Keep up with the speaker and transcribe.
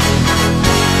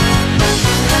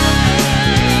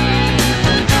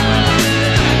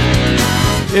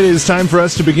It is time for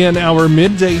us to begin our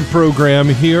midday program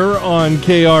here on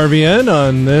KRVN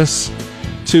on this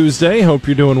Tuesday. Hope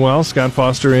you're doing well. Scott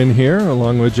Foster in here,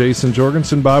 along with Jason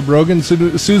Jorgensen, Bob Rogan,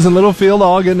 Susan Littlefield,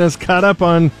 all getting us caught up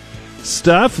on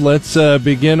stuff. Let's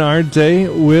begin our day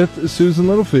with Susan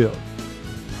Littlefield.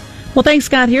 Well, thanks,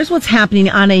 Scott. Here's what's happening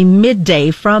on a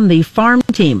midday from the farm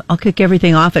team. I'll kick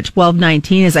everything off at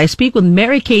 12:19 as I speak with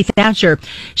Mary Kay Thatcher.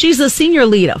 She's the senior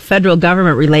lead of federal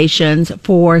government relations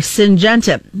for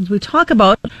Syngenta. We talk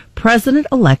about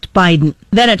President-elect Biden.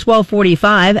 Then at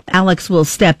 12:45, Alex will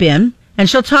step in, and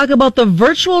she'll talk about the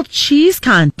virtual cheese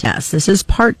contest. This is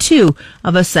part 2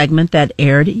 of a segment that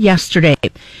aired yesterday.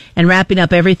 And wrapping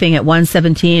up everything at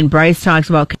 1:17, Bryce talks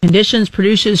about conditions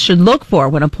producers should look for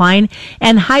when applying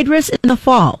anhydrous in the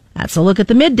fall. That's a look at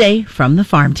the midday from the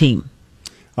farm team.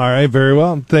 All right, very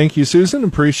well. Thank you, Susan.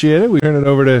 Appreciate it. We turn it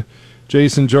over to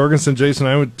Jason Jorgensen. Jason,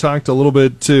 I talked a little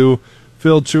bit to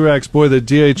Phil Truax. Boy, the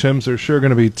DHMs are sure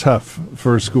going to be tough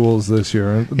for schools this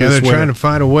year. Yeah, they're trying to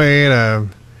find a way to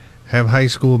have high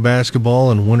school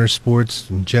basketball and winter sports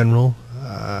in general.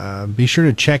 Be sure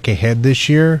to check ahead this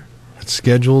year at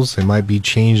schedules. They might be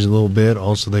changed a little bit.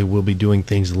 Also, they will be doing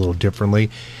things a little differently.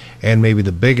 And maybe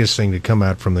the biggest thing to come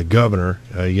out from the governor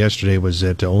yesterday was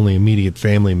that only immediate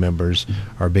family members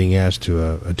are being asked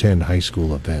to attend high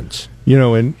school events. You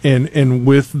know, and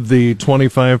with the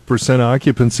 25%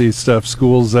 occupancy stuff,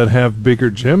 schools that have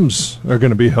bigger gyms are going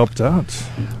to be helped out.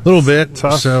 A little bit.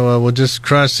 Tough. So we'll just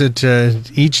cross it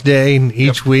each day and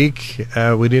each week.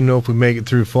 We didn't know if we'd make it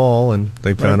through fall, and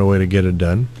they found a way to get it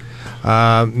done.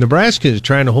 Nebraska is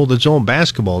trying to hold its own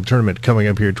basketball tournament coming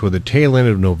up here toward the tail end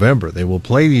of November. They will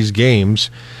play these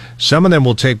games. Some of them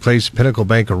will take place at Pinnacle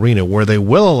Bank Arena, where they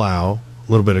will allow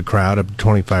a little bit of crowd, up to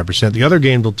 25%. The other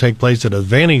games will take place at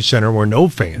Advantage Center, where no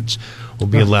fans will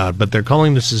be allowed. But they're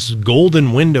calling this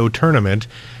Golden Window Tournament.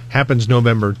 Happens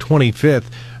November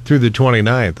 25th through the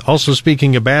 29th. Also,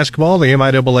 speaking of basketball, the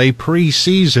MIAA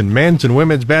preseason men's and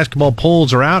women's basketball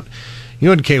polls are out.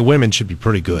 UNK women should be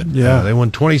pretty good. Yeah. They won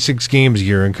 26 games a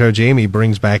year, and Coach Amy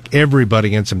brings back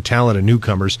everybody and some talented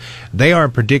newcomers. They are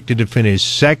predicted to finish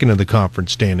second in the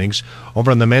conference standings. Over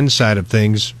on the men's side of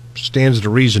things, stands to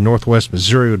reason Northwest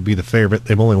Missouri would be the favorite.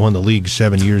 They've only won the league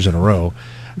 7 years in a row.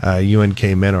 UNK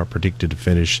men are predicted to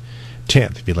finish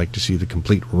 10th. If you'd like to see the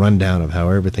complete rundown of how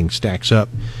everything stacks up,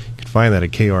 you can find that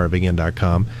at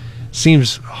krvn.com.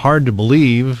 Seems hard to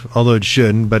believe, although it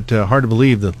shouldn't, but hard to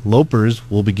believe the Lopers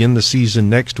will begin the season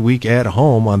next week at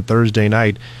home on Thursday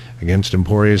night against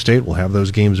Emporia State. We'll have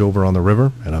those games over on the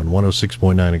river and on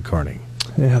 106.9 in Kearney.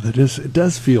 Yeah, it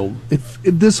does feel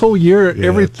this whole year.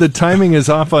 The timing is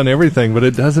off on everything, but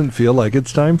it doesn't feel like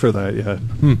it's time for that yet.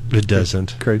 It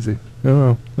doesn't. Crazy.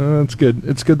 Oh, that's good.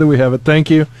 It's good that we have it. Thank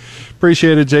you.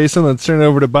 Appreciate it, Jason. Let's turn it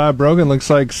over to Bob Rogan. Looks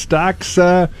like stocks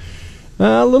a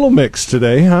little mixed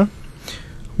today, huh?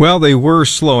 Well, they were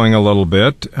slowing a little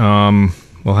bit.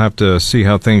 We'll have to see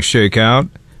how things shake out.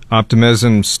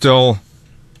 Optimism still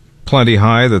plenty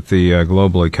high that the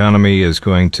global economy is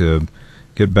going to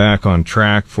get back on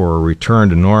track for a return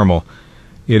to normal.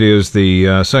 It is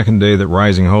the second day that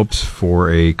rising hopes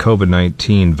for a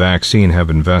COVID-19 vaccine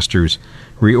have investors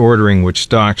reordering which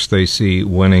stocks they see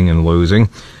winning and losing.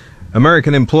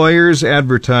 American employers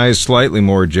advertised slightly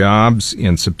more jobs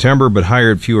in September, but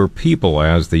hired fewer people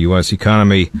as the U.S.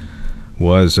 economy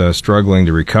was struggling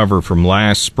to recover from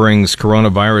last spring's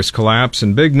coronavirus collapse.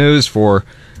 And big news for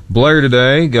Blair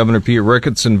today. Governor Pete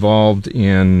Ricketts involved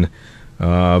in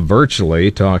virtually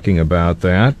talking about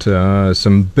that.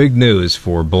 Some big news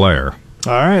for Blair.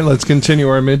 All right, let's continue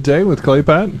our midday with Clay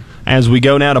Patton. As we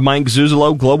go now to Mike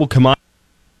Zuzolo, Global Commodity.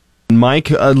 Mike,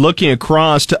 looking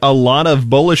across, a lot of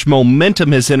bullish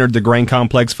momentum has entered the grain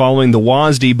complex following the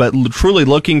WASDE, but truly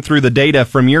looking through the data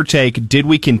from your take, did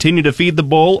we continue to feed the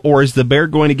bull, or is the bear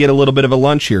going to get a little bit of a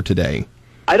lunch here today?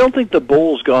 I don't think the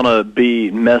bull's going to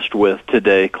be messed with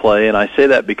today, Clay, and I say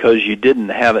that because you didn't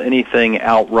have anything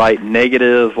outright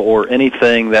negative or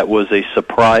anything that was a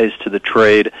surprise to the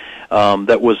trade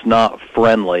that was not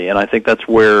friendly, and I think that's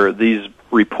where these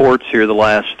reports here the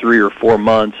last 3 or 4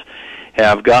 months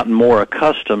have gotten more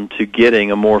accustomed to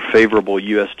getting a more favorable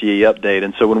USDA update.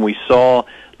 And so when we saw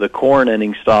the corn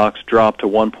ending stocks drop to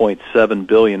 1.7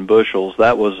 billion bushels,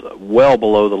 that was well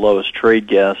below the lowest trade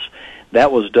guess. That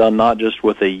was done not just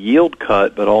with a yield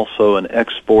cut, but also an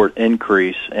export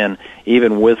increase. And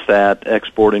even with that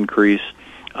export increase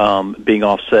being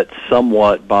offset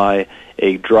somewhat by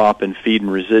a drop in feed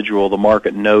and residual, the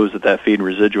market knows that feed and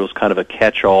residual is kind of a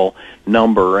catch-all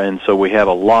number, and so we have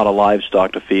a lot of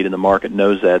livestock to feed, and the market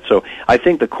knows that. So I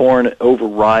think the corn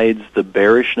overrides the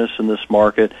bearishness in this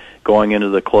market going into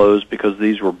the close because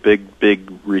these were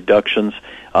big reductions.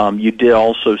 You did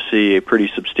also see a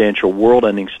pretty substantial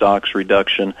world-ending stocks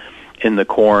reduction in the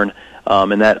corn,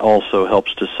 and that also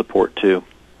helps to support too.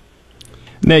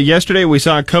 Now, yesterday we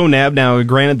saw CONAB. Now,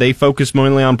 granted, they focus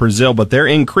mainly on Brazil, but they're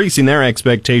increasing their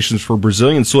expectations for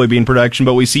Brazilian soybean production,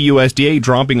 but we see USDA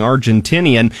dropping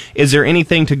Argentinian. Is there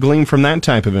anything to glean from that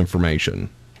type of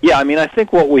information? Yeah, I mean, I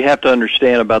think what we have to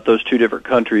understand about those two different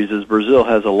countries is Brazil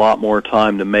has a lot more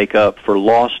time to make up for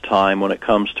lost time when it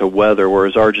comes to weather,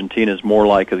 whereas Argentina is more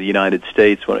like the United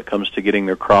States when it comes to getting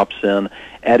their crops in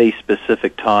at a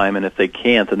specific time, and if they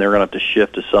can't, then they're going to have to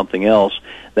shift to something else.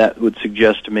 That would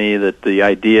suggest to me that the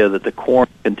idea that the corn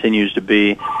continues to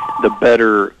be the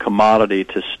better commodity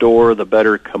to store, the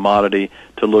better commodity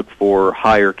to look for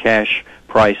higher cash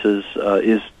prices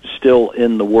is still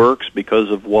in the works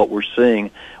because of what we're seeing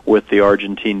with the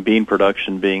Argentine bean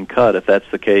production being cut. If that's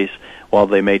the case, while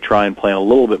they may try and plant a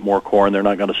little bit more corn, they're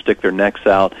not going to stick their necks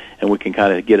out, and we can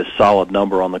kind of get a solid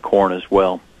number on the corn as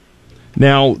well.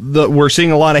 Now, we're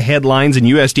seeing a lot of headlines, and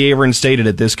USDA even stated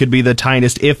that this could be the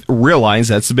tightest, if realized,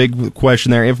 that's the big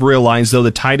question there, if realized, though,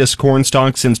 the tightest corn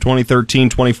stock since 2013,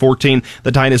 2014,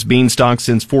 the tightest bean stock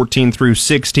since 14 through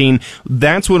 16.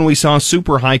 That's when we saw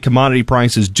super high commodity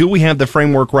prices. Do we have the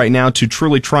framework right now to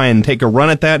truly try and take a run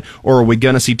at that, or are we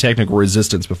going to see technical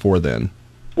resistance before then?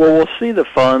 Well, we'll see the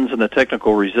funds and the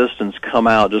technical resistance come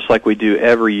out just like we do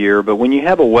every year, but when you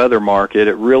have a weather market,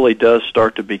 it really does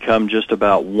start to become just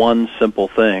about one simple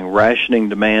thing, rationing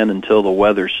demand until the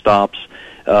weather stops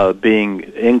being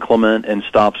inclement and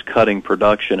stops cutting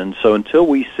production. And so until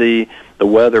we see the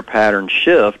weather pattern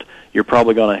shift, you're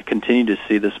probably going to continue to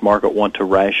see this market want to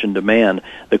ration demand.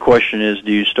 The question is,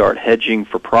 do you start hedging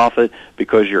for profit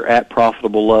because you're at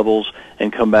profitable levels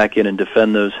and come back in and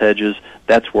defend those hedges?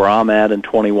 That's where I'm at in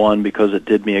 21 because it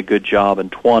did me a good job in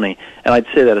 20. And I'd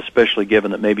say that especially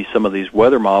given that maybe some of these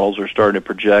weather models are starting to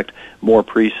project more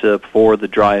precip for the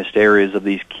driest areas of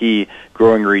these key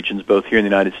growing regions, both here in the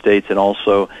United States and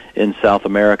also in South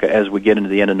America as we get into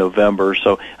the end of November.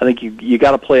 So I think you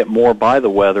got to play it more by the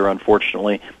weather,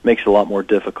 unfortunately. Makes it a lot more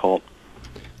difficult.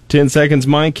 10 seconds,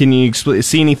 Mike. Can you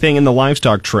see anything in the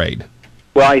livestock trade?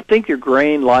 Well, I think your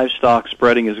grain livestock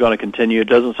spreading is going to continue. It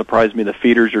doesn't surprise me the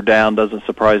feeders are down. Doesn't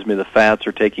surprise me the fats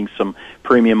are taking some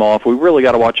premium off. We really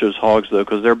got to watch those hogs, though,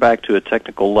 because they're back to a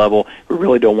technical level we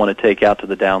really don't want to take out to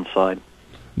the downside.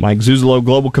 Mike Zuzolo,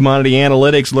 Global Commodity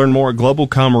Analytics. Learn more at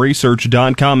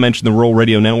globalcomresearch.com. Mention the Rural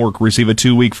Radio Network. Receive a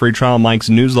 2-week free trial of Mike's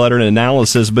newsletter and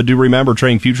analysis. But do remember,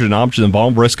 trading futures and options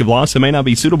involve risk of loss and may not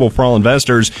be suitable for all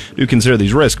investors. Do consider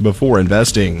these risks before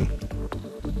investing.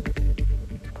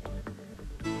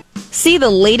 See the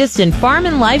latest in farm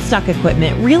and livestock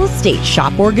equipment, real estate,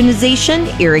 shop organization,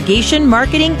 irrigation,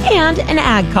 marketing, and an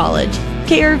ag college.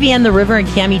 KRVN The River and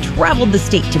Cami traveled the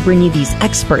state to bring you these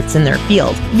experts in their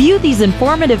field. View these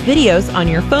informative videos on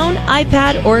your phone,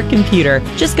 iPad, or computer.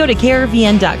 Just go to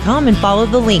KRVN.com and follow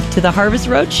the link to the Harvest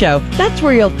Roadshow. That's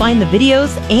where you'll find the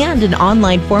videos and an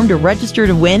online form to register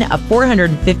to win a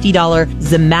 $450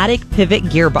 Zematic Pivot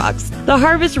Gearbox. The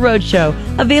Harvest Roadshow,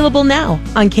 available now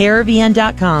on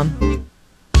KRVN.com.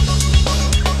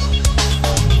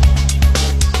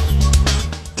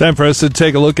 Time for us to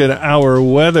take a look at our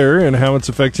weather and how it's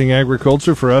affecting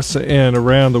agriculture for us and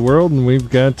around the world. And we've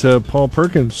got Paul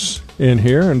Perkins in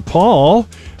here. And Paul,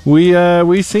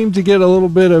 we seem to get a little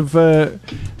bit of,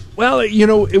 well, you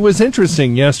know, it was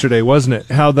interesting yesterday, wasn't it?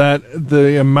 How that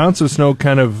the amounts of snow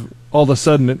kind of all of a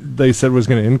sudden they said was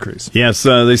going to increase. Yes,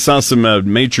 they saw some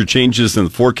major changes in the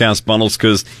forecast models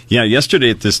because, yesterday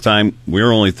at this time, we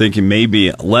were only thinking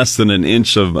maybe less than an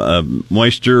inch of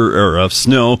moisture or of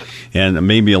snow and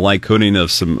maybe a light coating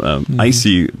of some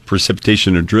icy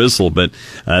precipitation or drizzle. But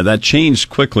that changed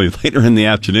quickly later in the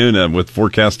afternoon with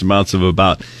forecast amounts of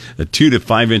about 2 to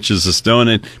 5 inches of snow. And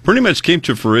it pretty much came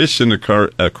to fruition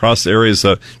across areas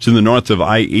to the north of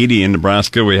I-80 in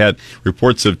Nebraska. We had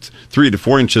reports of 3 to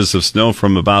 4 inches of snow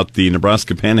from about the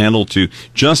Nebraska Panhandle to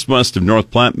just west of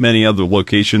North Platte. Many other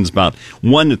locations, about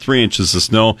 1 to 3 inches of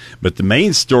snow. But the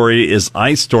main story is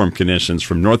ice storm conditions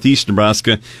from northeast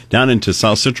Nebraska down into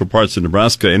south central parts of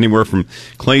Nebraska, anywhere from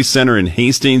Clay Center and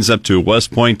Hastings up to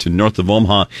West Point to north of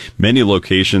Omaha. Many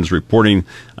locations reporting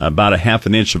about a half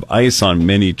an inch of ice on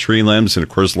many tree limbs, and of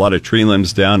course a lot of tree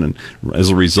limbs down, and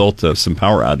as a result of some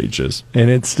power outages.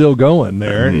 And it's still going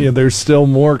there. There's still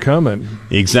more coming.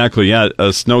 Exactly,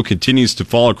 snow continues to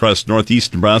fall across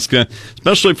northeast Nebraska,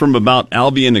 especially from about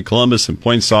Albion and Columbus and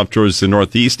points off towards the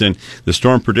northeast. And the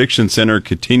Storm Prediction Center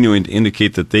continuing to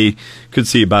indicate that they could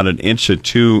see about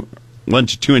 1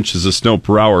 to 2 inches of snow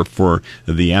per hour for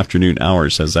the afternoon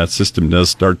hours as that system does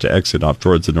start to exit off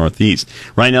towards the northeast.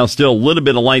 Right now, still a little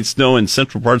bit of light snow in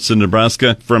central parts of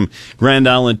Nebraska from Grand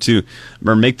Island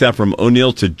make that from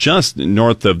O'Neill to just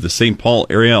north of the St. Paul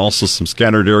area. Also some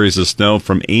scattered areas of snow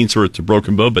from Ainsworth to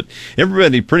Broken Bow, but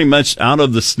everybody pretty much out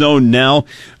of the snow now.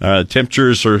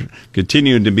 Temperatures are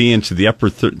continuing to be into the upper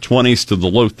 20s to the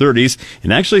low 30s,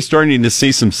 and actually starting to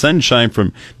see some sunshine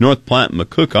from North Platte and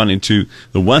McCook on into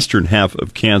the western half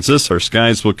of Kansas. Our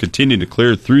skies will continue to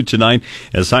clear through tonight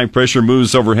as high pressure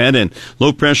moves overhead and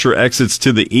low pressure exits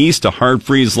to the east. A hard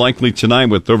freeze likely tonight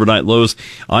with overnight lows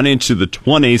on into the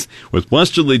 20s. With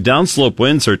westerly downslope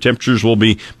winds, our temperatures will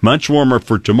be much warmer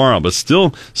for tomorrow, but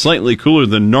still slightly cooler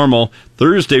than normal.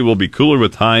 Thursday will be cooler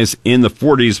with highs in the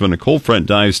 40s when a cold front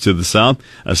dives to the south.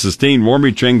 A sustained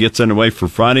warming trend gets underway for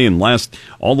Friday and lasts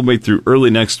all the way through early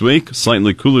next week.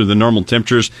 Slightly cooler than normal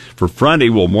temperatures for Friday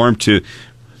will warm to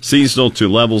seasonal to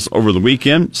levels over the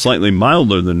weekend. Slightly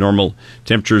milder than normal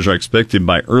temperatures are expected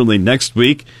by early next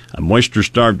week. A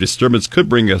moisture-starved disturbance could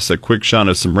bring us a quick shot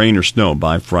of some rain or snow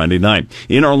by Friday night.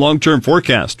 In our long-term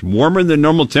forecast, warmer than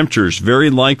normal temperatures very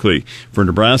likely for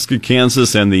Nebraska,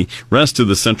 Kansas, and the rest of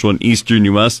the central and eastern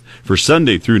U.S. for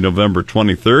Sunday through November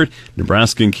 23rd.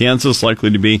 Nebraska and Kansas likely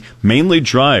to be mainly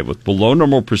dry with below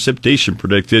normal precipitation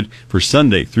predicted for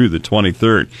Sunday through the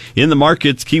 23rd. In the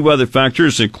markets, key weather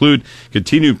factors include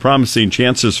continued promising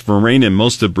chances for rain in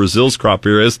most of Brazil's crop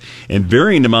areas and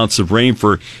varying amounts of rain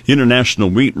for international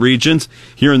wheat regions.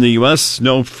 Here in the U.S.,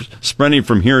 snow spreading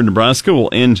from here in Nebraska will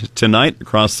end tonight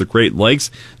across the Great Lakes.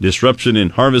 Disruption in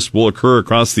harvest will occur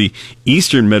across the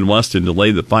eastern Midwest and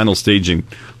delay the final stage in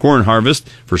corn harvest.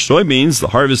 For soybeans, the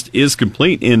harvest is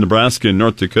complete in Nebraska and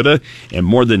North Dakota and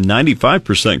more than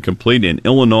 95% complete in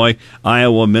Illinois,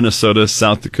 Iowa, Minnesota,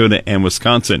 South Dakota, and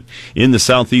Wisconsin. In the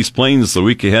southeast plains, the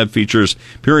week ahead features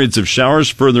periods of showers,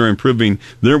 further improving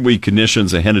their weak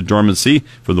conditions ahead of dormancy.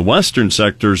 For the western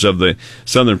sectors of the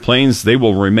southern plains, they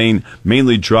will remain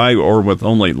mainly dry or with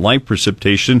only light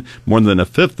precipitation. More than a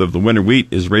fifth of the winter wheat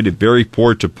is rated very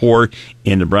poor to poor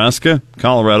in Nebraska,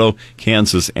 Colorado,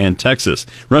 Kansas, and Texas.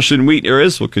 Russian wheat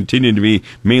areas will continue to be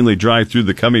mainly dry through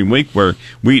the coming week, where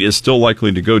wheat is still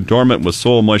likely to go dormant with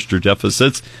soil moisture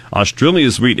deficits.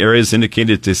 Australia's wheat areas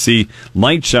indicated to see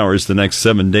light showers the next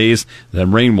 7 days. That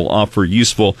rain will offer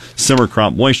useful summer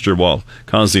crop moisture while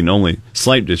causing only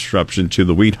slight disruption to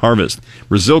the wheat harvest.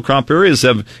 Brazil crop areas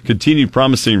have continued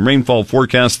promising rainfall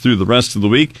forecasts through the rest of the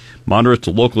week. Moderate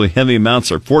to locally heavy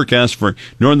amounts are forecast for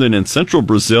northern and central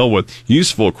Brazil with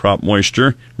useful crop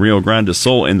moisture. Rio Grande do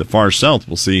Sul in the far south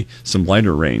will see some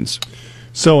lighter rains.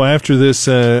 So after this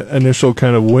initial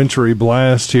kind of wintry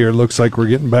blast here, looks like we're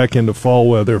getting back into fall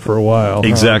weather for a while.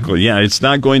 Exactly. Yeah, it's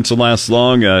not going to last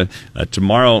long.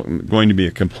 Tomorrow going to be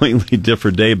a completely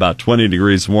different day, about 20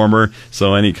 degrees warmer.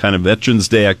 So any kind of Veterans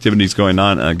Day activities going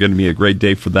on, going to be a great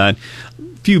day for that.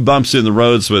 Few bumps in the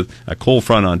roads with a cold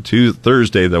front on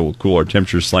Thursday that will cool our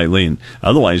temperatures slightly, and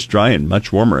otherwise dry and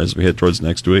much warmer as we head towards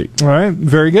next week. All right,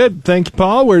 very good. Thank you,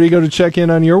 Paul. Where do you go to check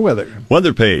in on your weather?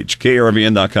 Weather page,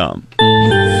 KRVN.com.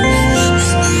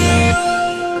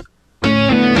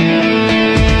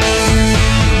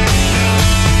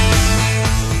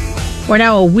 We're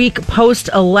now a week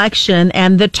post-election,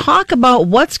 and the talk about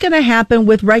what's going to happen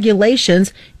with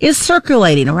regulations is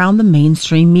circulating around the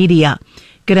mainstream media.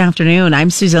 Good afternoon. I'm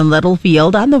Susan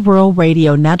Littlefield on the Rural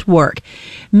Radio Network.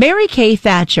 Mary Kay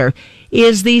Thatcher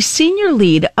is the senior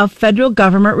lead of federal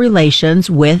government relations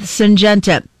with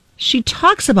Syngenta. She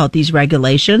talks about these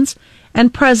regulations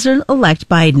and President-elect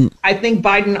Biden. I think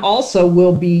Biden also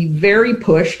will be very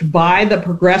pushed by the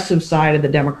progressive side of the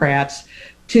Democrats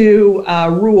to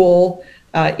rule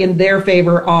in their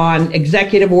favor on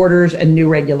executive orders and new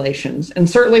regulations. And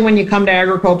certainly when you come to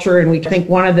agriculture, and we think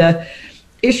one of the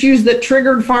issues that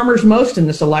triggered farmers most in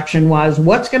this election was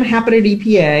what's going to happen at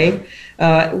EPA.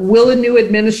 Will a new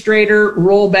administrator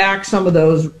roll back some of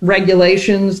those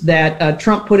regulations that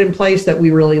Trump put in place that we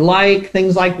really like,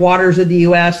 things like Waters of the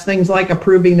U.S., things like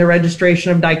approving the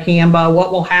registration of dicamba?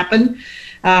 What will happen?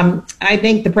 I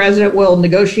think the president will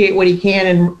negotiate what he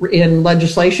can in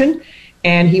legislation,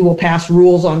 and he will pass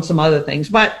rules on some other things.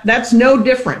 But that's no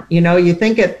different. You know, you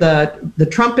think at the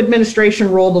Trump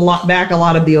administration rolled back a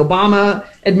lot of the Obama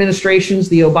administrations,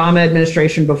 the Obama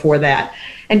administration before that.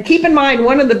 And keep in mind,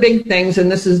 one of the big things,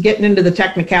 and this is getting into the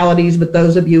technicalities, but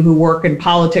those of you who work in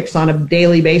politics on a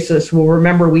daily basis will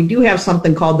remember we do have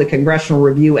something called the Congressional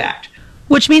Review Act.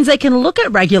 Which means they can look at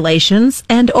regulations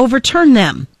and overturn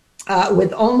them.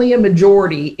 With only a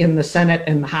majority in the Senate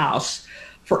and the House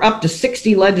for up to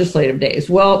 60 legislative days.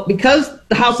 Well, because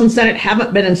the House and Senate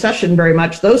haven't been in session very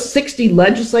much, those 60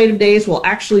 legislative days will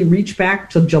actually reach back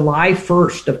to July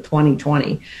 1st of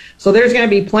 2020. So there's going to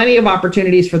be plenty of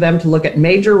opportunities for them to look at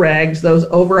major regs, those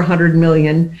over 100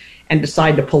 million, and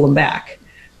decide to pull them back.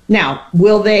 Now,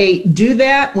 will they do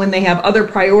that when they have other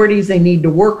priorities they need to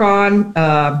work on?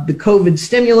 The COVID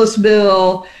stimulus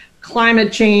bill,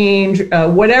 climate change,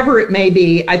 whatever it may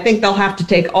be. I think they'll have to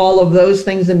take all of those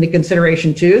things into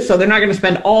consideration too. So they're not going to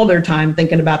spend all their time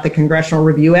thinking about the Congressional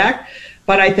Review Act,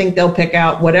 but I think they'll pick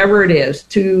out whatever it is,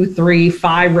 2, 3,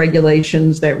 5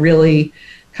 regulations that really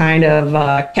kind of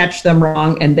catch them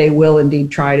wrong, and they will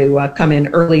indeed try to come in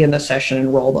early in the session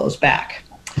and roll those back.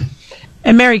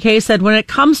 And Mary Kay said when it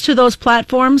comes to those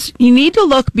platforms, you need to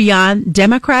look beyond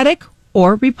Democratic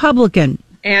or Republican.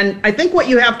 And I think what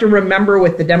you have to remember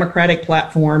with the Democratic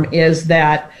platform is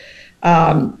that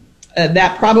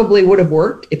that probably would have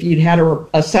worked if you'd had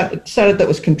a Senate that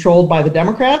was controlled by the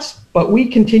Democrats, but we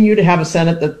continue to have a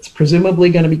Senate that's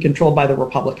presumably going to be controlled by the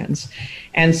Republicans.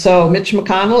 And so Mitch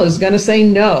McConnell is going to say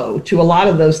no to a lot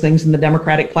of those things in the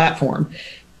Democratic platform.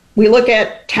 We look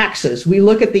at taxes. We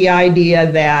look at the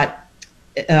idea that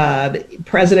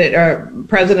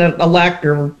President-elect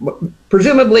or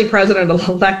presumably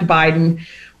President-elect Biden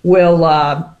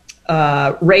will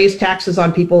raise taxes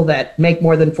on people that make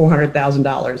more than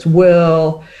 $400,000,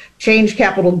 will change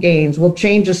capital gains, will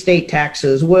change estate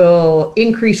taxes, will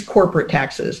increase corporate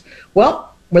taxes.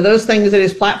 Well, were those things in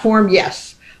his platform?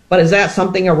 Yes. But is that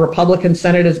something a Republican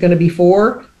Senate is going to be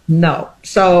for? No.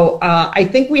 So I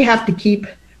think we have to keep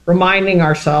reminding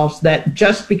ourselves that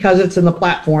just because it's in the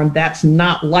platform, that's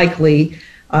not likely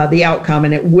the outcome,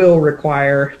 and it will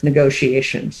require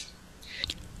negotiations.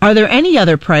 Are there any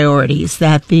other priorities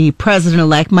that the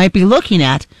president-elect might be looking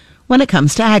at when it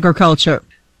comes to agriculture?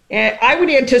 I would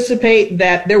anticipate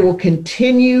that there will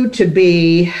continue to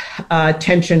be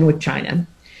tension with China,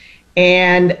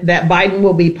 and that Biden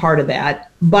will be part of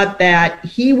that, but that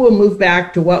he will move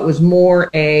back to what was more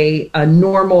a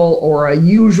normal or a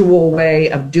usual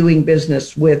way of doing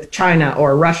business with China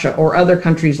or Russia or other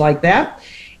countries like that.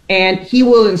 And he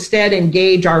will instead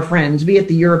engage our friends, be it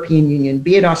the European Union,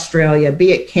 be it Australia,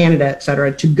 be it Canada, et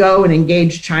cetera, to go and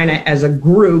engage China as a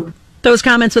group. Those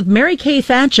comments with Mary Kay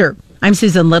Thatcher. I'm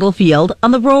Susan Littlefield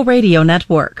on the Rural Radio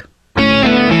Network.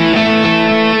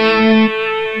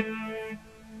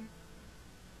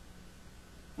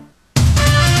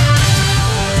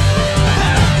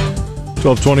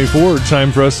 12:24,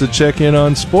 time for us to check in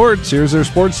on sports. Here's our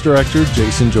sports director,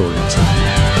 Jason Jorgensen.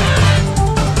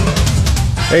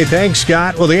 Hey, thanks,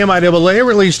 Scott. Well, the MIAA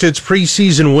released its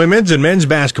preseason women's and men's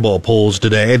basketball polls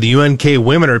today. The UNK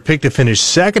women are picked to finish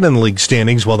second in the league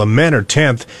standings, while the men are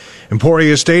 10th.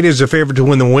 Emporia State is a favorite to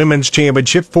win the women's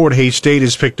championship. Fort Hays State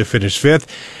is picked to finish 5th.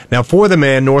 Now, for the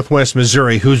men, Northwest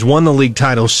Missouri, who's won the league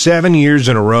title 7 years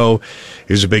in a row,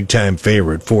 is a big-time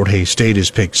favorite. Fort Hays State is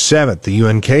picked 7th. The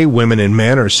UNK women and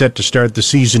men are set to start the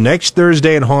season next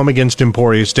Thursday at home against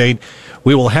Emporia State.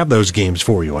 We will have those games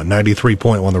for you on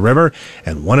 93.1 The River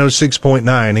and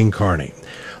 106.9 in Kearney.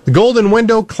 The Golden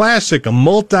Window Classic, a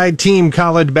multi-team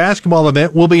college basketball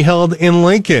event, will be held in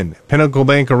Lincoln, Pinnacle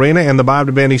Bank Arena, and the Bob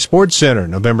Devaney Sports Center,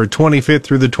 November 25th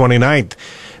through the 29th.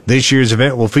 This year's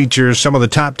event will feature some of the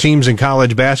top teams in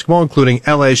college basketball, including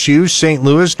LSU, St.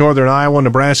 Louis, Northern Iowa,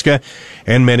 Nebraska,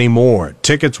 and many more.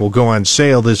 Tickets will go on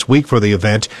sale this week for the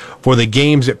event for the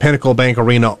games at Pinnacle Bank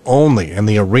Arena only, and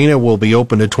the arena will be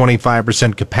open to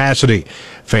 25% capacity.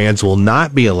 Fans will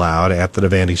not be allowed at the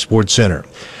Devaney Sports Center.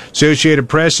 Associated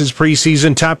Press's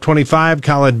preseason top 25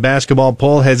 college basketball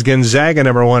poll has Gonzaga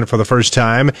number 1 for the first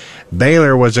time.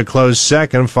 Baylor was a close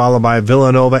second, followed by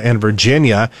Villanova and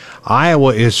Virginia.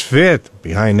 Iowa is 5th,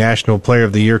 behind National Player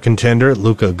of the Year contender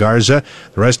Luka Garza.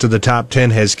 The rest of the top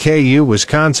 10 has KU,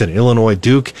 Wisconsin, Illinois,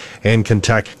 Duke, and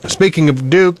Kentucky. Speaking of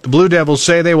Duke, the Blue Devils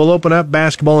say they will open up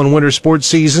basketball and winter sports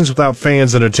seasons without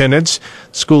fans in attendance.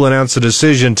 The school announced the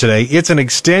decision today. It's an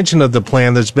extension of the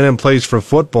plan that's been in place for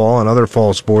football and other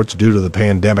fall sports due to the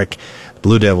pandemic. The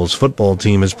Blue Devils football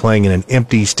team is playing in an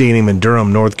empty stadium in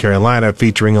Durham, North Carolina,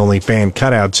 featuring only fan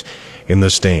cutouts in the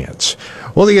stands.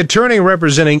 Well, the attorney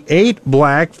representing 8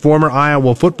 black former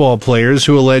Iowa football players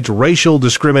who allege racial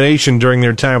discrimination during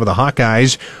their time with the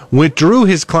Hawkeyes withdrew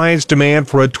his client's demand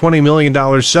for a $20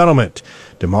 million settlement.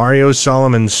 Demario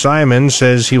Solomon-Simon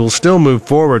says he will still move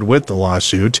forward with the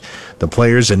lawsuit. The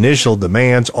players' initial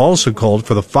demands also called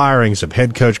for the firings of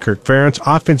head coach Kirk Ferentz,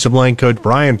 offensive line coach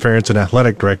Brian Ferentz, and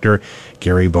athletic director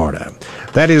Gary Barta.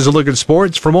 That is a look at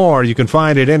sports. For more, you can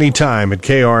find it anytime at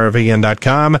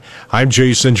krvn.com. I'm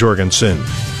Jason Jorgensen.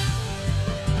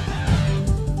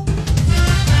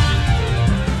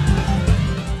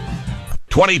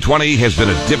 2020 has been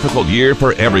a difficult year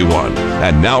for everyone,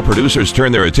 and now producers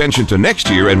turn their attention to next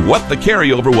year and what the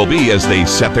carryover will be as they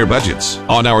set their budgets.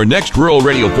 On our next Rural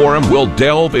Radio Forum, we'll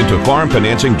delve into farm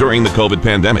financing during the COVID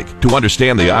pandemic. To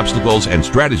understand the obstacles and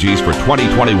strategies for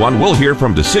 2021, we'll hear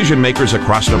from decision makers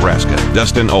across Nebraska.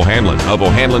 Dustin O'Hanlon of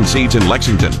O'Hanlon Seeds in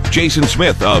Lexington, Jason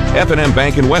Smith of F&M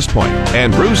Bank in West Point,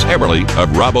 and Bruce Everly of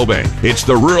Rabobank. It's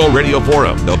the Rural Radio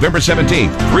Forum, November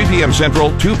 17th, 3 p.m.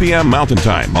 Central, 2 p.m. Mountain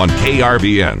Time on KRVN.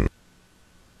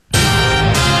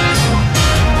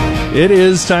 It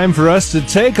is time for us to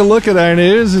take a look at our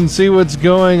news and see what's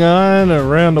going on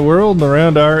around the world and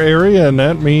around our area, and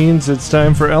that means it's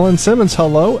time for Ellen Simmons.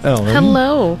 Hello, Ellen.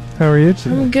 Hello. How are you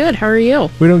today? I'm good. How are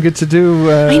you? We don't get to do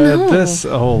this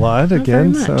a whole lot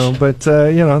again, so but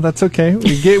that's okay.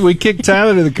 We kick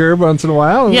Tyler to the curb once in a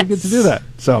while, and yes. We get to do that.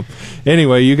 So,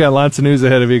 anyway, you got lots of news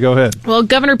ahead of you. Go ahead. Well,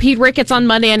 Governor Pete Ricketts on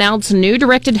Monday announced new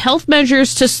directed health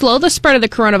measures to slow the spread of the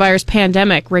coronavirus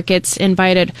pandemic. Ricketts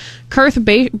invited Kurth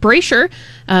Brasher,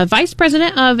 Vice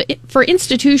President for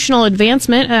Institutional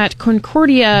Advancement at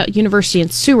Concordia University in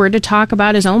Seward, to talk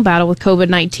about his own battle with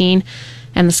COVID-19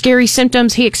 and the scary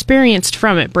symptoms he experienced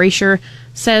from it. Brasher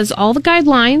says all the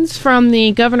guidelines from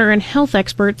the governor and health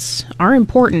experts are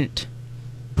important.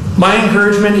 My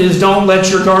encouragement is don't let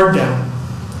your guard down.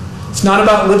 It's not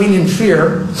about living in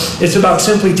fear. It's about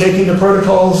simply taking the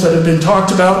protocols that have been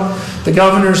talked about, the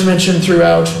governor's mentioned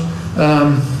throughout,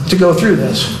 to go through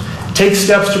this. Take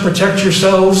steps to protect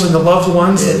yourselves and the loved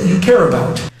ones that you care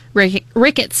about.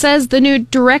 Ricketts says the new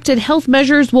directed health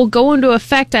measures will go into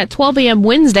effect at 12 a.m.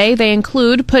 Wednesday. They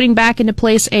include putting back into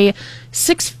place a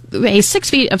 6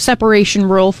 feet of separation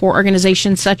rule for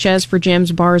organizations such as for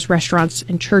gyms, bars, restaurants,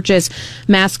 and churches.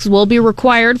 Masks will be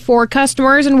required for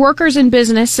customers and workers in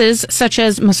businesses such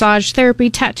as massage therapy,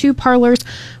 tattoo parlors,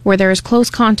 where there is close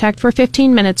contact for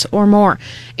 15 minutes or more.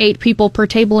 8 people per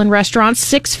table in restaurants,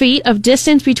 6 feet of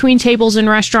distance between tables in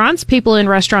restaurants. People in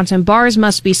restaurants and bars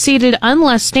must be seated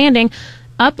unless standing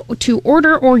up to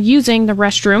order or using the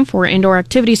restroom. For indoor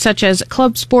activities such as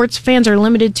club sports, fans are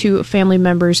limited to family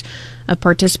members of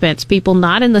participants. People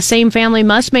not in the same family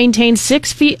must maintain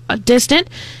 6 feet distance,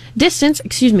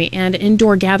 and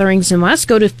indoor gatherings must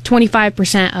go to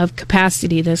 25% of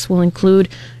capacity. This will include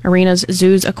arenas,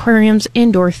 zoos, aquariums,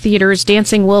 indoor theaters.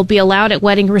 Dancing will be allowed at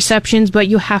wedding receptions, but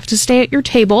you have to stay at your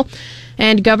table.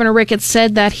 And Governor Ricketts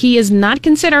said that he is not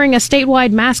considering a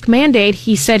statewide mask mandate.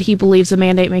 He said he believes the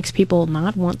mandate makes people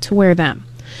not want to wear them.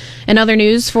 In other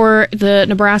news for the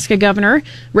Nebraska governor,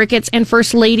 Ricketts and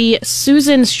First Lady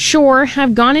Susan Shore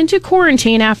have gone into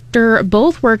quarantine after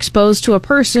both were exposed to a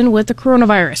person with the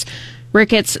coronavirus.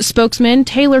 Ricketts spokesman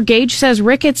Taylor Gage says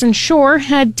Ricketts and Shore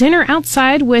had dinner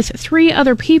outside with 3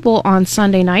 other people on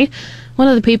Sunday night. One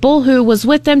of the people who was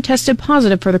with them tested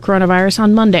positive for the coronavirus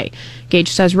on Monday. Gage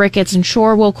says Ricketts and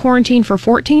Shore will quarantine for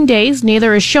 14 days.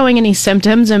 Neither is showing any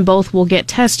symptoms, and both will get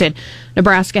tested.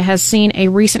 Nebraska has seen a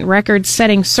recent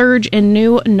record-setting surge in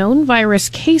new known virus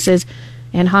cases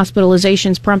and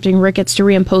hospitalizations, prompting Ricketts to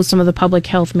reimpose some of the public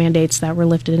health mandates that were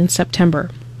lifted in September.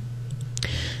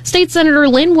 State Senator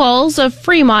Lynn Walls of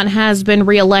Fremont has been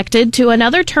reelected to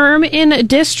another term in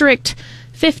District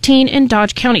 15 in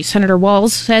Dodge County. Senator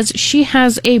Walls says she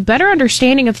has a better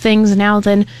understanding of things now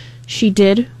than she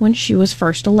did when she was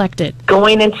first elected.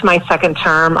 Going into my second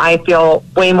term, I feel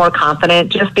way more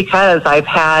confident just because I've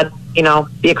had, the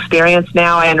experience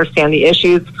now. I understand the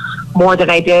issues more than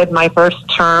I did my first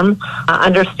term. I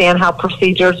understand how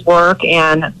procedures work,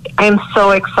 and I am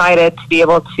so excited to be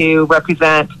able to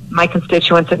represent my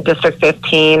constituents in District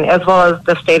 15 as well as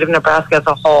the state of Nebraska as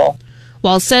a whole.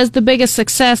 Walls says the biggest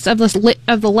success of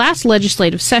the last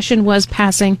legislative session was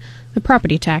passing the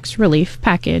property tax relief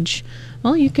package.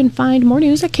 Well, you can find more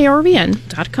news at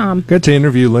krvn.com. Got to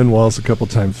interview Lynn Walls a couple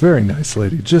times. Very nice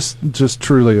lady. Just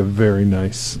truly a very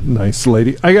nice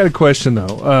lady. I got a question,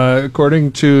 though.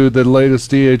 According to the latest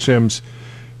DHMs,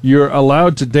 you're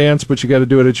allowed to dance, but you got to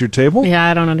do it at your table? Yeah,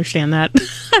 I don't understand that.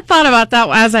 I thought about that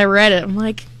as I read it. I'm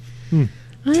like...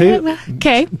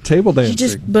 okay. Table dancing. You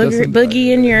just boogie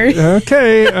in your...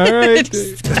 Okay, all right.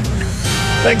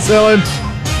 Thanks, Ellen.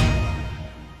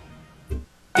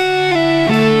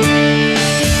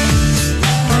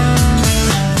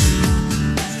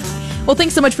 Well,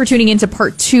 thanks so much for tuning in to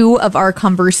part 2 of our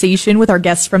conversation with our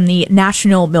guests from the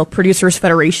National Milk Producers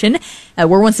Federation.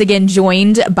 We're once again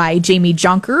joined by Jamie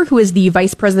Jonker, who is the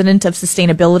Vice President of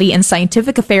Sustainability and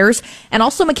Scientific Affairs, and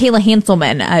also Michaela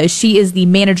Hanselman. She is the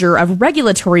Manager of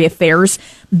Regulatory Affairs,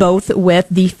 both with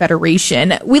the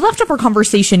Federation. We left off our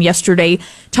conversation yesterday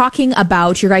talking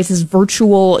about your guys'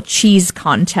 virtual cheese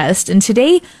contest, and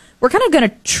today we're kind of going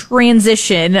to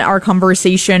transition our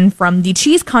conversation from the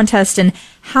cheese contest and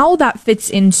how that fits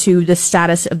into the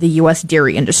status of the U.S.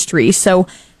 dairy industry. So,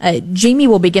 Jamie,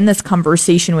 we'll begin this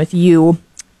conversation with you.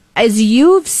 As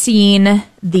you've seen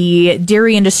the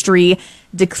dairy industry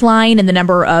decline in the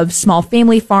number of small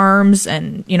family farms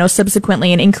and,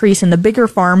 subsequently an increase in the bigger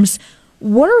farms,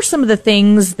 what are some of the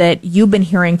things that you've been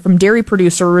hearing from dairy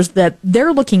producers that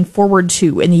they're looking forward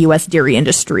to in the U.S. dairy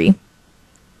industry?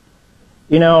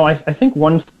 I think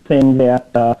one thing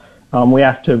that we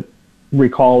have to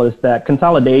recall is that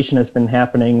consolidation has been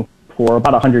happening for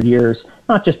about 100 years,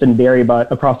 not just in dairy, but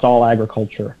across all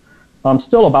agriculture.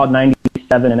 Still about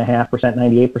 97.5%,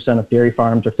 98% of dairy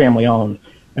farms are family-owned.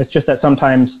 It's just that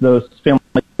sometimes those family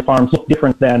farms look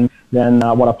different than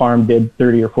what a farm did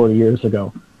 30 or 40 years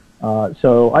ago.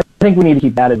 So I think we need to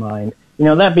keep that in mind.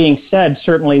 That being said,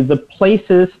 certainly the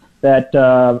places that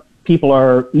people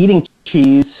are eating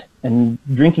cheese and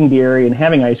drinking dairy and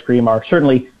having ice cream are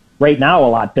certainly right now a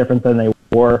lot different than they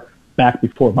were back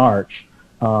before March.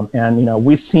 And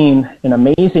we've seen an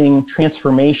amazing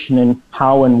transformation in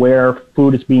how and where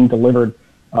food is being delivered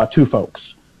to folks.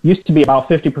 Used to be about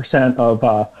 50%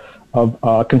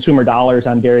 of consumer dollars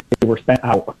on dairy were spent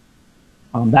out.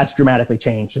 That's dramatically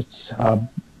changed. It's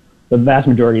the vast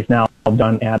majority is now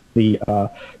done at the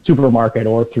supermarket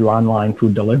or through online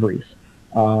food deliveries.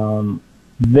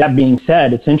 That being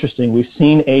said, it's interesting. We've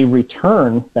seen a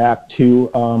return back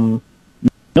to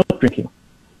milk drinking.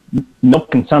 Milk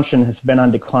consumption has been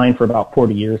on decline for about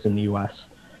 40 years in the U.S.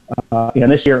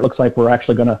 And this year it looks like we're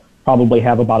actually going to probably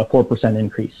have about a 4%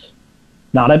 increase.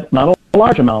 Not a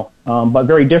large amount, but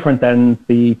very different than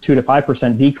the 2 to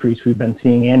 5% decrease we've been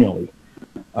seeing annually.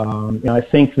 I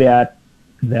think that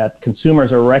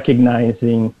consumers are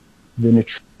recognizing the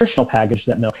nutritional package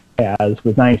that milk has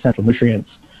with 9 essential nutrients.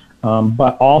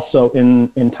 But also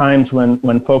in times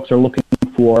when folks are looking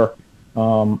for,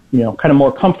 kind of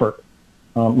more comfort,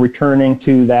 returning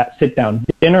to that sit-down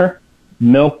dinner,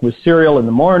 milk with cereal in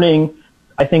the morning.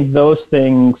 I think those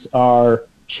things are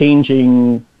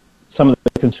changing some of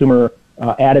the consumer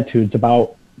attitudes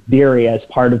about dairy as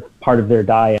part of their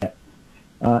diet.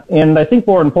 And I think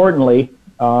more importantly,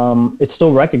 it's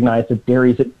still recognized that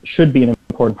dairy should be an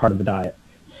important part of the diet.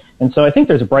 And so I think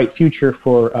there's a bright future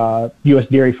for U.S.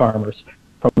 dairy farmers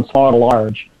from small to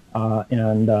large.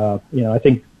 I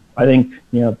think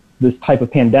this type of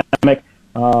pandemic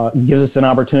gives us an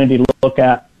opportunity to look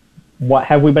at what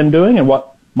have we been doing and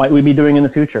what might we be doing in the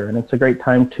future. And it's a great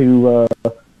time to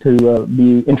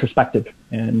be introspective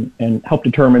and help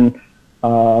determine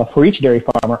for each dairy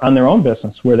farmer on their own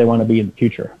business where they want to be in the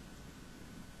future.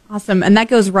 Awesome. And that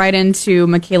goes right into,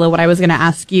 Michaela, what I was going to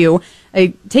ask you.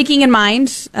 Taking in mind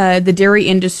the dairy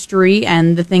industry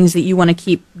and the things that you want to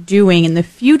keep doing in the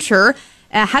future,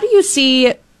 how do you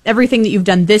see everything that you've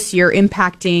done this year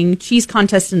impacting cheese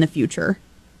contests in the future?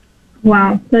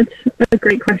 Wow, that's a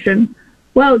great question.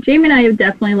 Well, Jamie and I have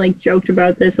definitely joked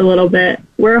about this a little bit.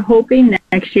 We're hoping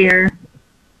next year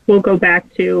we'll go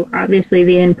back to obviously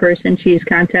the in-person cheese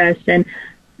contest and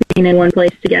being in one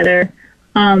place together.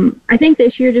 I think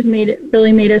this year just made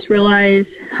us realize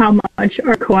how much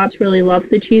our co-ops really love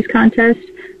the cheese contest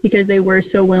because they were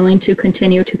so willing to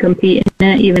continue to compete in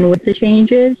it even with the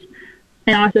changes.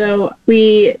 And also,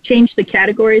 we changed the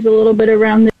categories a little bit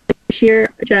around this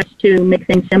year just to make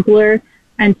things simpler.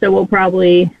 And so we'll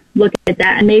probably look at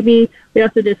that. And maybe we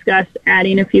also discussed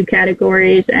adding a few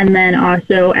categories and then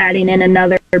also adding in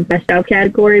another best of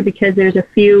category because there's a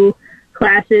few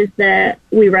classes that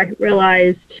we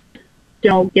realized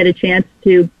don't get a chance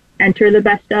to enter the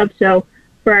best of. So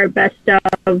for our best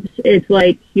ofs, it's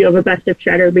like you have a best of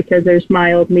cheddar because there's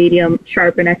mild, medium,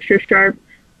 sharp, and extra sharp.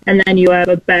 And then you have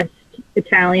a best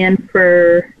Italian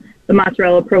for the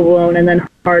mozzarella provolone and then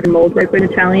hard and mold ripened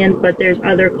Italian. But there's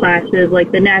other classes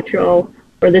like the natural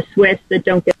or the Swiss that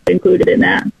don't get included in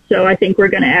that. So I think we're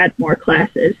going to add more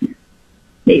classes.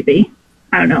 Maybe.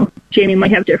 I don't know. Jamie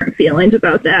might have different feelings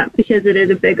about that because it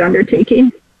is a big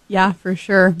undertaking. Yeah, for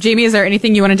sure. Jamie, is there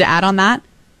anything you wanted to add on that?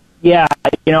 Yeah,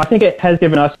 I think it has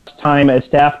given us time as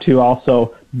staff to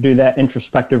also do that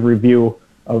introspective review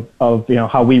of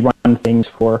how we run things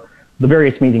for the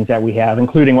various meetings that we have,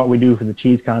 including what we do for the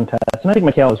cheese contest. And I think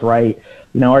Michaela is right.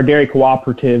 Our dairy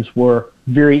cooperatives were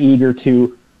very eager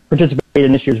to participate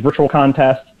in this year's virtual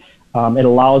contest. It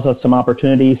allows us some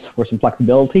opportunities for some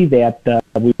flexibility that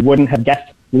we wouldn't have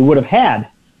guessed we would have had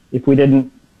if we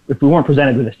weren't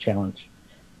presented with this challenge.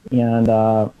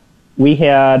 And we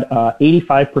had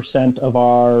 85% of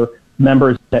our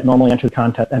members that normally enter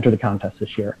the contest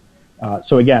this year.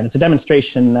 So again, it's a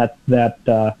demonstration that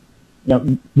they're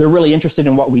really interested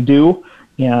in what we do,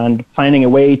 and finding a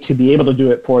way to be able to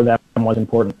do it for them was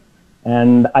important.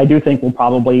 And I do think we'll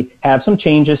probably have some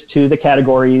changes to the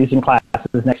categories and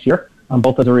classes next year,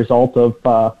 both as a result of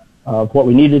what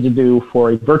we needed to do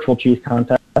for a virtual cheese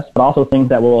contest, but also things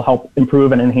that will help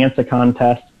improve and enhance the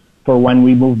contest for when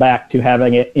we move back to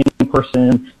having it in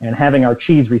person and having our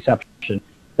cheese reception.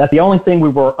 That's the only thing we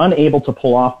were unable to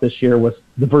pull off this year was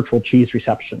the virtual cheese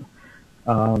reception.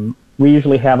 We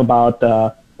usually have about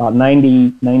 90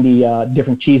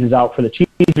 different cheeses out for the cheese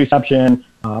reception,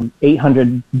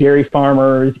 800 dairy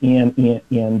farmers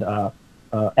and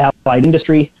allied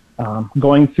industry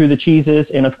going through the cheeses,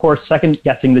 and of course, second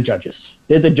guessing the judges.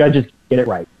 Did the judges get it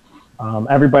right?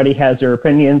 Everybody has their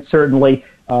opinions. Certainly,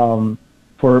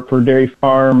 for dairy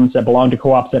farms that belong to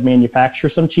co-ops that manufacture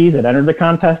some cheese that enter the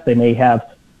contest, they may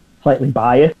have slightly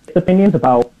biased opinions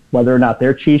about whether or not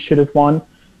their cheese should have won.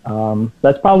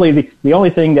 That's probably the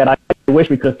only thing that I wish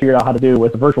we could have figured out how to do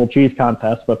with the virtual cheese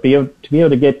contest, but to be able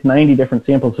to get 90 different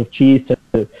samples of cheese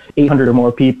to 800 or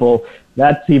more people,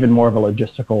 that's even more of a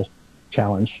logistical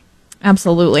challenge.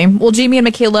 Absolutely. Well, Jamie and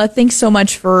Michaela, thanks so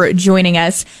much for joining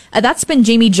us. That's been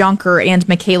Jamie Jonker and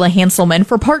Michaela Hanselman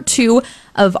for part 2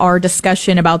 of our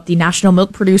discussion about the National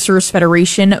Milk Producers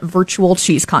Federation Virtual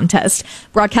Cheese Contest.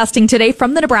 Broadcasting today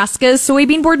from the Nebraska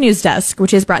Soybean Board News Desk,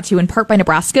 which is brought to you in part by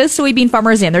Nebraska soybean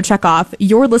farmers and their checkoff.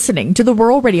 You're listening to the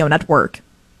Rural Radio Network.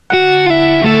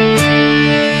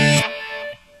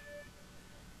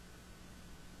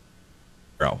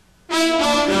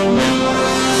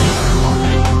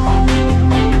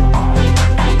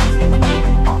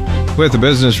 With the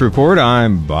Business Report,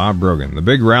 I'm Bob Brogan. The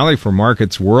big rally for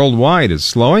markets worldwide is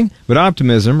slowing, but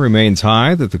optimism remains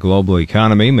high that the global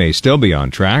economy may still be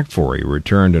on track for a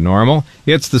return to normal.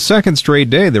 It's the second straight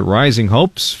day that rising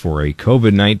hopes for a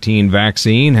COVID-19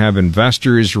 vaccine have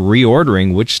investors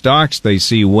reordering which stocks they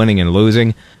see winning and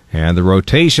losing, and the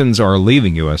rotations are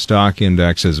leaving U.S. stock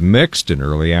indexes mixed in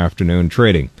early afternoon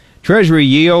trading. Treasury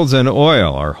yields and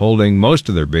oil are holding most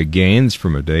of their big gains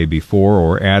from a day before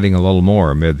or adding a little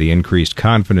more amid the increased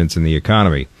confidence in the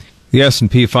economy. The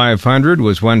S&P 500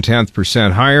 was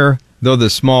 0.1% higher, though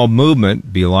the small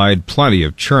movement belied plenty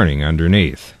of churning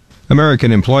underneath.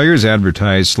 American employers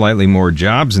advertised slightly more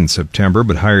jobs in September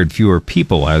but hired fewer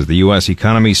people as the U.S.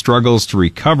 economy struggles to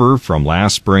recover from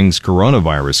last spring's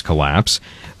coronavirus collapse.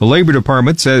 The Labor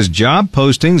Department says job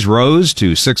postings rose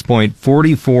to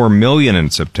 6.44 million in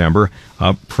September,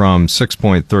 up from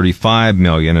 6.35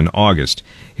 million in August.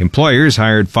 Employers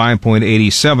hired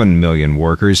 5.87 million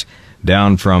workers,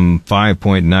 down from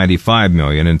 5.95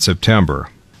 million in September.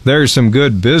 There's some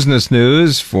good business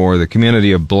news for the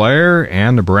community of Blair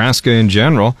and Nebraska in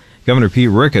general. Governor Pete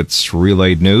Ricketts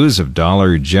relayed news of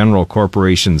Dollar General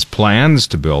Corporation's plans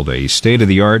to build a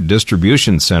state-of-the-art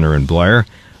distribution center in Blair.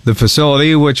 The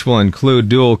facility, which will include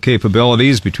dual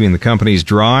capabilities between the company's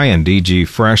dry and DG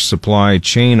Fresh supply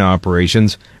chain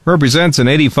operations, represents an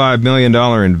 $85 million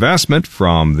investment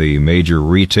from the major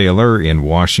retailer in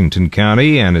Washington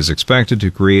County and is expected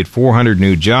to create 400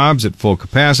 new jobs at full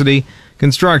capacity.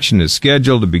 Construction is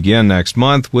scheduled to begin next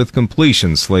month, with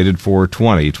completion slated for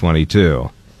 2022.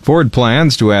 Ford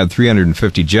plans to add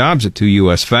 350 jobs at 2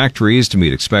 U.S. factories to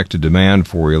meet expected demand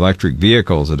for electric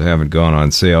vehicles that haven't gone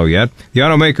on sale yet. The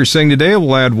automaker saying today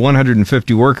will add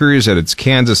 150 workers at its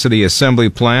Kansas City assembly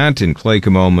plant in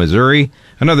Clacamo, Missouri.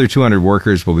 Another 200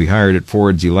 workers will be hired at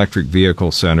Ford's Electric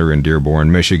Vehicle Center in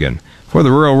Dearborn, Michigan. For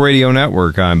the Rural Radio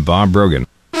Network, I'm Bob Brogan.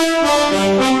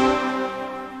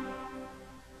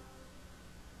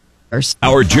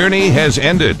 Our journey has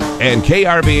ended, and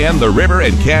KRVN, The River,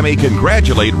 and Cammie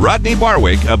congratulate Rodney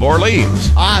Barwick of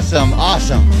Orleans. Awesome.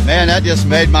 Man, that just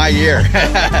made my year.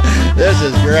 This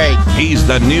is great. He's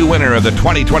the new winner of the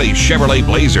 2020 Chevrolet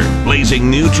Blazer, blazing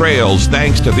new trails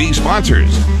thanks to these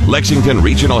sponsors: Lexington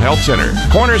Regional Health Center,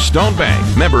 Cornerstone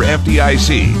Bank, member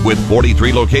FDIC, with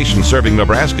 43 locations serving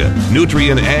Nebraska,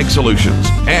 Nutrien Ag Solutions,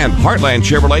 and Heartland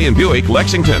Chevrolet in Buick,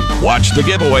 Lexington. Watch the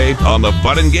giveaway on the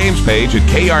Fun and Games page at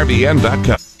KRVN.com. Knowing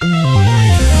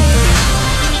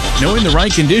the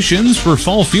right conditions for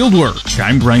fall field work.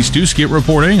 I'm Bryce Duskett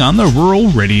reporting on the Rural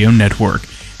Radio Network.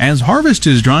 As harvest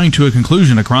is drawing to a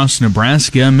conclusion across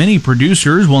Nebraska, many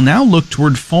producers will now look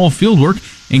toward fall fieldwork,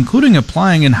 including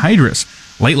applying anhydrous.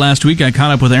 Late last week, I caught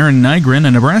up with Aaron Nygren,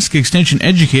 a Nebraska Extension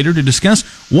educator, to discuss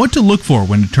what to look for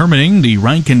when determining the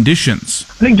right conditions.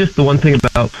 I think just the one thing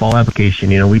about fall application,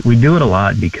 we do it a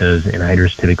lot because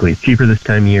anhydrous typically is cheaper this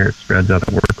time of year. It spreads out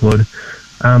the workload.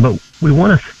 But we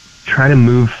want to try to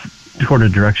move toward a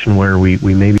direction where we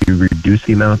maybe reduce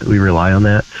the amount that we rely on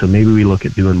that. So maybe we look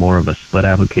at doing more of a split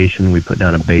application. We put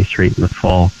down a base rate in the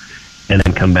fall and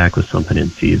then come back with something in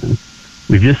season.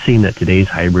 We've just seen that today's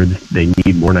hybrids, they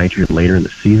need more nitrogen later in the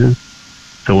season.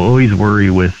 So we'll always worry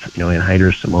with,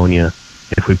 anhydrous ammonia.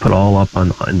 If we put all up in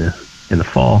the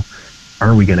fall,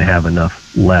 are we going to have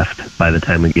enough left by the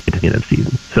time we get to the end of the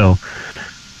season? So,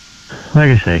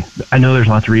 like I say, I know there's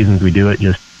lots of reasons we do it.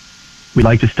 Just we'd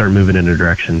like to start moving in a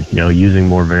direction, using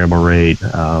more variable rate,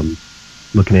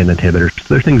 looking at inhibitors.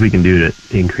 So there's things we can do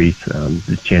to increase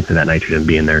the chance of that nitrogen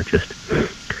being there. Just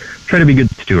try to be good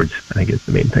stewards, I think, is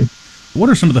the main thing. What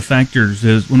are some of the factors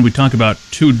when we talk about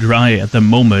too dry at the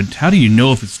moment? How do you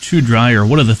know if it's too dry, or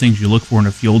what are the things you look for in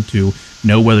a field to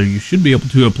know whether you should be able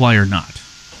to apply or not?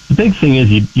 The big thing is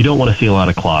you don't want to see a lot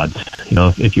of clods.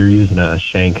 If you're using a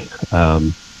shank,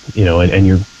 and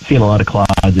you're seeing a lot of clods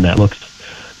and that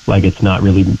looks like it's not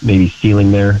really maybe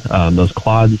sealing there, those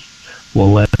clods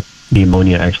will let the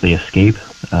ammonia actually escape.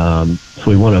 So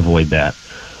we want to avoid that.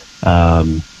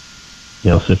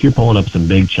 So if you're pulling up some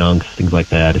big chunks, things like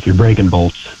that, if you're breaking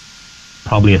bolts,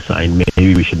 probably a sign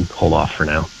maybe we should hold off for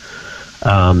now.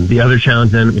 The other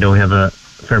challenge then, we have a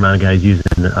fair amount of guys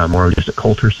using more of just a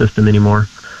Coulter system anymore.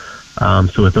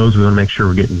 So with those, we want to make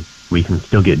sure we can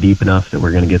still get deep enough that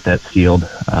we're going to get that sealed.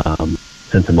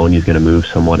 Since ammonia is going to move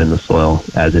somewhat in the soil,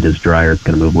 as it is drier, it's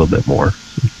going to move a little bit more.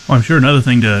 Well, I'm sure another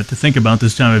thing to think about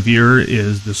this time of year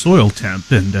is the soil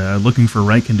temp, and looking for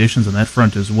right conditions on that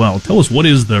front as well. Tell us, what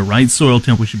is the right soil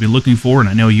temp we should be looking for? And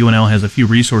I know UNL has a few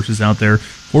resources out there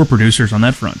for producers on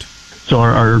that front. So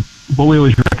what we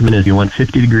always recommend is you want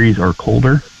 50 degrees or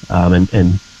colder,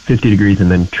 and 50 degrees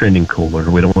and then trending cooler.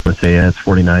 We don't want to say it's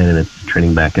 49 and it's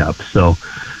trending back up. So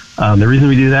the reason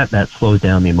we do that slows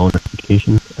down the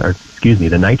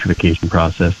the nitrification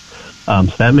process.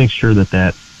 So that makes sure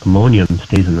that ammonium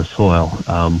stays in the soil.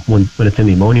 When it's in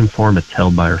the ammonium form, it's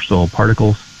held by our soil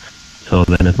particles. So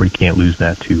then we can't lose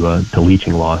that to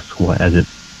leaching loss as it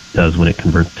does when it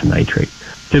converts to nitrate.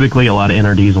 Typically, a lot of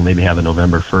NRDs will maybe have a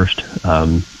November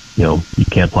 1st. You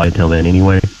can't apply until then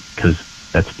anyway, because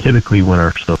that's typically when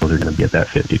our soils are going to be at that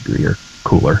 50 degree or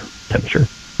cooler temperature.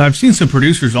 I've seen some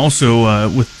producers also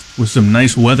with some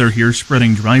nice weather here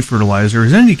spreading dry fertilizer.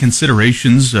 Is there any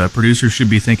considerations producers should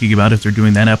be thinking about if they're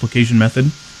doing that application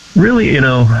method? Really,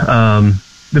 the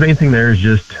main thing there is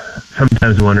just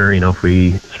sometimes wonder, if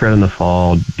we spread in the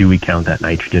fall, do we count that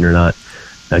nitrogen or not?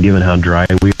 Now, given how dry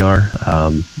we are,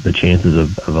 the chances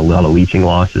of a lot of leaching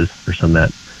losses for some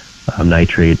of that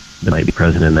nitrate that might be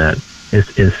present in that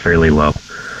is fairly low.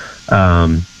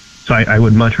 So I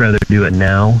would much rather do it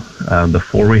now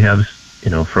before we have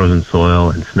frozen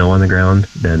soil and snow on the ground.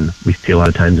 Then we see a lot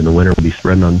of times in the winter we'll be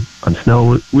spreading on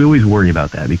snow. We always worry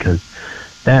about that because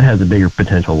that has a bigger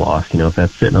potential loss. If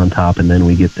that's sitting on top and then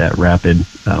we get that rapid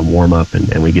warm up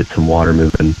and we get some water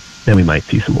moving, then we might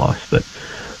see some loss. But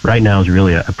right now is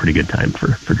really a pretty good time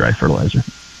for dry fertilizer.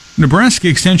 Nebraska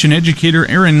Extension educator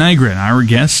Aaron Nygren, our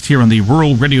guest here on the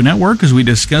Rural Radio Network as we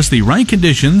discuss the right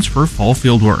conditions for fall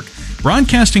field work.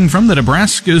 Broadcasting from the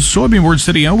Nebraska Soybean Board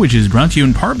Studio, which is brought to you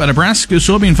in part by Nebraska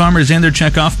soybean farmers and their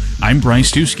checkoff, I'm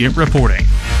Bryce Duskett reporting.